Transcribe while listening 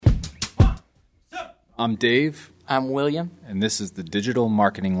I'm Dave. I'm William. And this is the Digital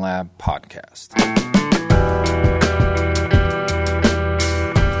Marketing Lab podcast.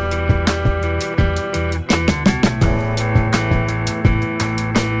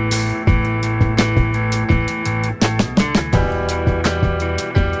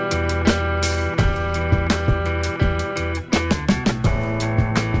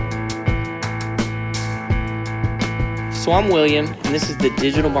 So I'm William, and this is the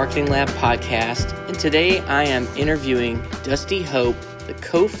Digital Marketing Lab podcast, and today I am interviewing Dusty Hope, the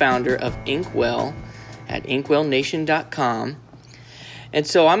co-founder of Inkwell at inkwellnation.com. And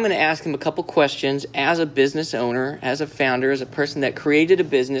so I'm going to ask him a couple questions as a business owner, as a founder, as a person that created a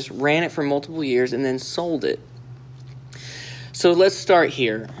business, ran it for multiple years, and then sold it. So let's start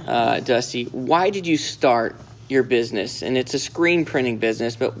here, Dusty. Why did you start your business? And it's a screen printing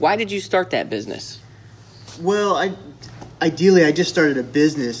business, but why did you start that business? Well, Ideally, I just started a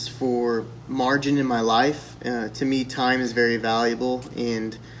business for margin in my life. To me, time is very valuable,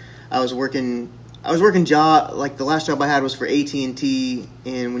 and I was working job, like the last job I had was for AT&T,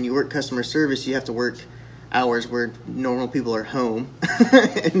 and when you work customer service, you have to work hours where normal people are home.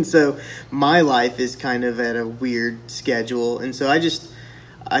 And so my life is kind of at a weird schedule, and so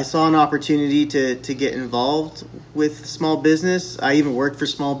I saw an opportunity to get involved with small business. I even worked for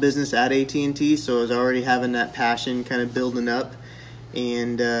small business at AT&T, so I was already having that passion kind of building up,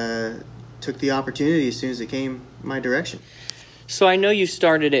 and took the opportunity as soon as it came my direction. So I know you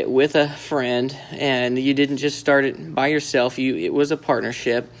started it with a friend, and you didn't just start it by yourself. It was a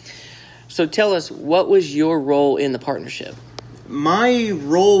partnership. So tell us, what was your role in the partnership? My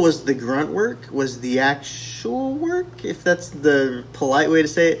role was the grunt work, was the actual work, if that's the polite way to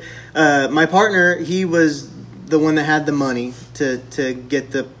say it. My partner, he was the one that had the money to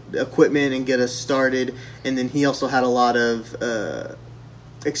get the equipment and get us started, and then he also had a lot of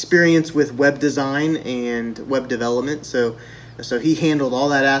experience with web design and web development, so he handled all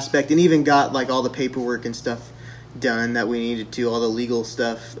that aspect and even got like all the paperwork and stuff done that we needed to, all the legal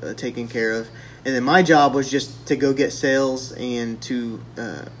stuff taken care of. And then my job was just to go get sales and to,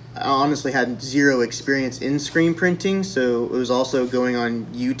 I honestly had zero experience in screen printing, so it was also going on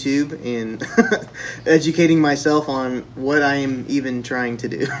YouTube and educating myself on what I am even trying to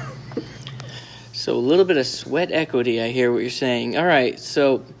do. So a little bit of sweat equity, I hear what you're saying. All right,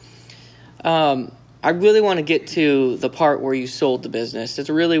 so I really want to get to the part where you sold the business.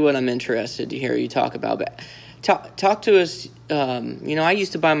 That's really what I'm interested to hear you talk about. But talk to us. I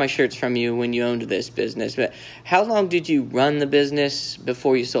used to buy my shirts from you when you owned this business, but how long did you run the business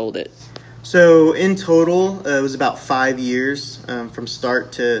before you sold it? So in total, it was about 5 years from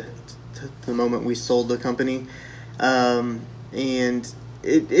start to the moment we sold the company. And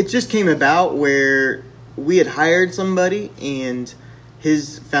it just came about where we had hired somebody, and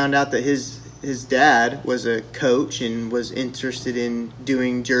found out that his dad was a coach and was interested in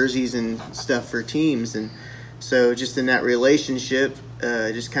doing jerseys and stuff for teams. And so just in that relationship,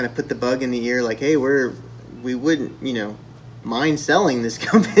 just kind of put the bug in the ear, like, hey, we wouldn't, mind selling this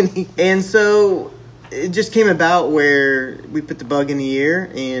company. And so it just came about where we put the bug in the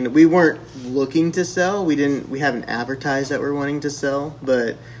ear, and we weren't looking to sell. We haven't advertised that we're wanting to sell,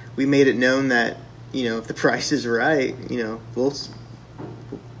 but we made it known that, if the price is right,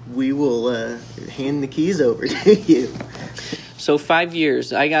 we will hand the keys over to you. So 5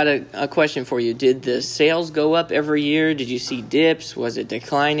 years. I got a question for you. Did the sales go up every year? Did you see dips? Was it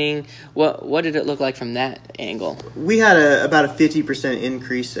declining? What did it look like from that angle? We had about a 50%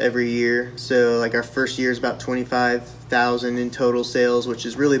 increase every year. So like our first year is about 25,000 in total sales, which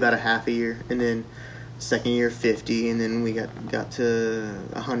is really about a half a year. And then second year 50, and then we got to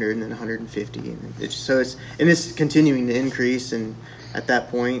 100, and then 150. And it's continuing to increase and at that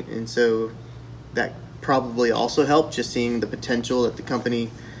point, and so that probably also helped, just seeing the potential that the company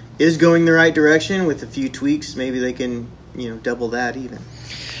is going the right direction. With a few tweaks, maybe they can double that even.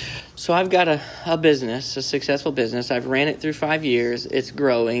 So I've got a business, a successful business. I've ran it through 5 years. It's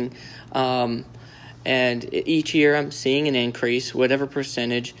growing, and each year I'm seeing an increase, whatever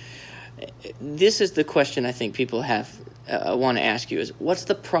percentage. This is the question I think people want to ask you is, what's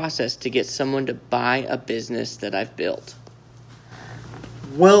the process to get someone to buy a business that I've built?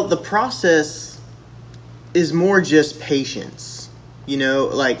 Well, the process is more just patience.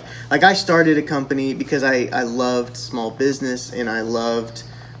 Like I started a company because I loved small business, and I loved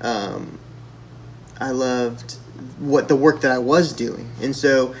what the work that I was doing. And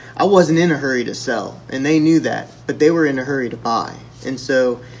so I wasn't in a hurry to sell, and they knew that, but they were in a hurry to buy. And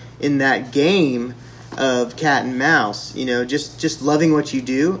so in that game of cat and mouse, just loving what you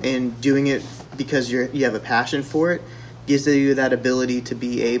do and doing it because you have a passion for it gives you that ability to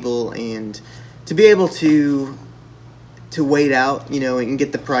be able and to be able to wait out, and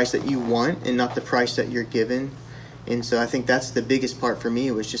get the price that you want and not the price that you're given. And so I think that's the biggest part for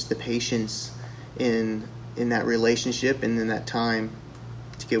me, was just the patience in that relationship and in that time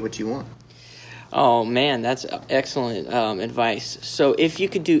to get what you want. Oh, man, that's excellent advice. So if you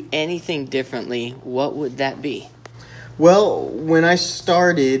could do anything differently, what would that be? Well, when I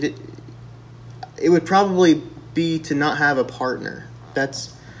started, it would probably be to not have a partner.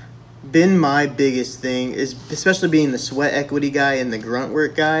 That's been my biggest thing, is especially being the sweat equity guy and the grunt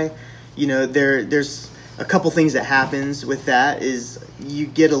work guy. There's a couple things that happens with that is you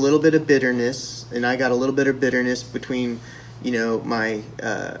get a little bit of bitterness, and I got a little bit of bitterness between, my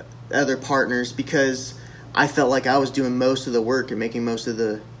other partners, because I felt like I was doing most of the work and making most of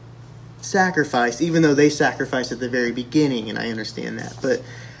the sacrifice, even though they sacrificed at the very beginning, and I understand that.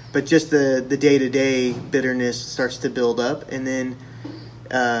 But just the day-to-day bitterness starts to build up, and then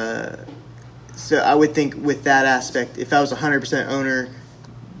so I would think with that aspect, if I was 100% owner,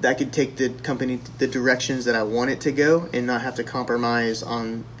 that could take the company the directions that I want it to go and not have to compromise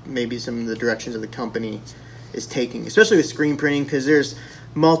on maybe some of the directions that the company is taking, especially with screen printing, because there's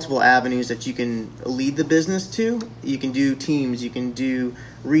multiple avenues that you can lead the business to. You can do teams, you can do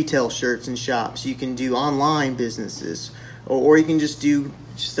retail shirts and shops, you can do online businesses, or you can just do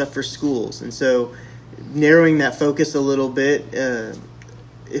stuff for schools. And so narrowing that focus a little bit,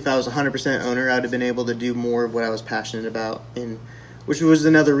 if I was 100% owner, I would have been able to do more of what I was passionate about, and which was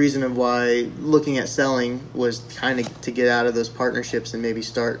another reason of why looking at selling was kind of to get out of those partnerships and maybe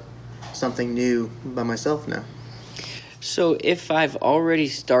start something new by myself now. So if I've already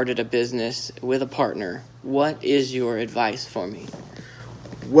started a business with a partner, what is your advice for me?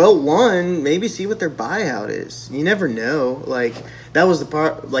 Well, one, maybe see what their buyout is. You never know. Like, that was the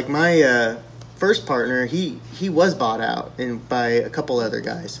part, like my first partner, he was bought out and by a couple other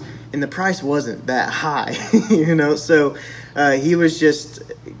guys, and the price wasn't that high, so he was just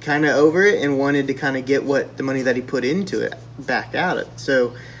kind of over it and wanted to kind of get what the money that he put into it back out of it.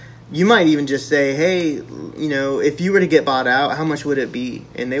 So you might even just say, hey, if you were to get bought out, how much would it be?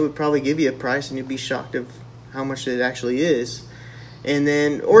 And they would probably give you a price, and you'd be shocked of how much it actually is. And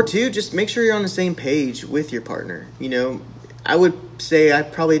then, or two, just make sure you're on the same page with your partner. I would say I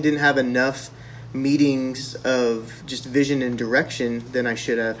probably didn't have enough meetings of just vision and direction than I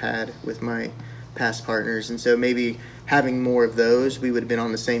should have had with my past partners. And so maybe having more of those, we would have been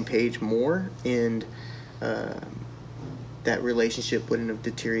on the same page more, and that relationship wouldn't have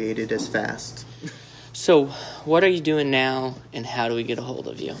deteriorated as fast. So what are you doing now, and how do we get a hold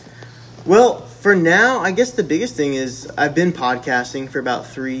of you? Well, for now, I guess the biggest thing is I've been podcasting for about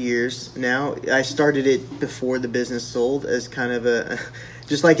 3 years now. I started it before the business sold as kind of a,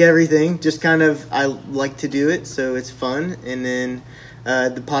 just like everything, just kind of, I like to do it, so it's fun. And then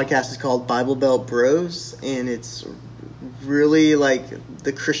the podcast is called Bible Belt Bros, and it's really like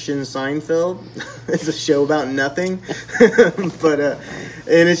the Christian Seinfeld. It's a show about nothing, and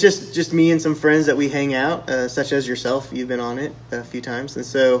it's just me and some friends that we hang out, such as yourself. You've been on it a few times, and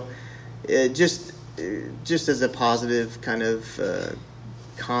so just as a positive kind of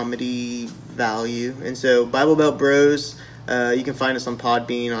comedy value. And so Bible Belt Bros, you can find us on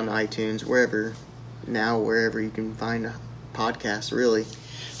Podbean, on iTunes, wherever you can find podcasts, really.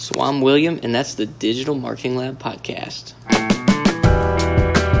 So I'm William, and that's the Digital Marketing Lab Podcast.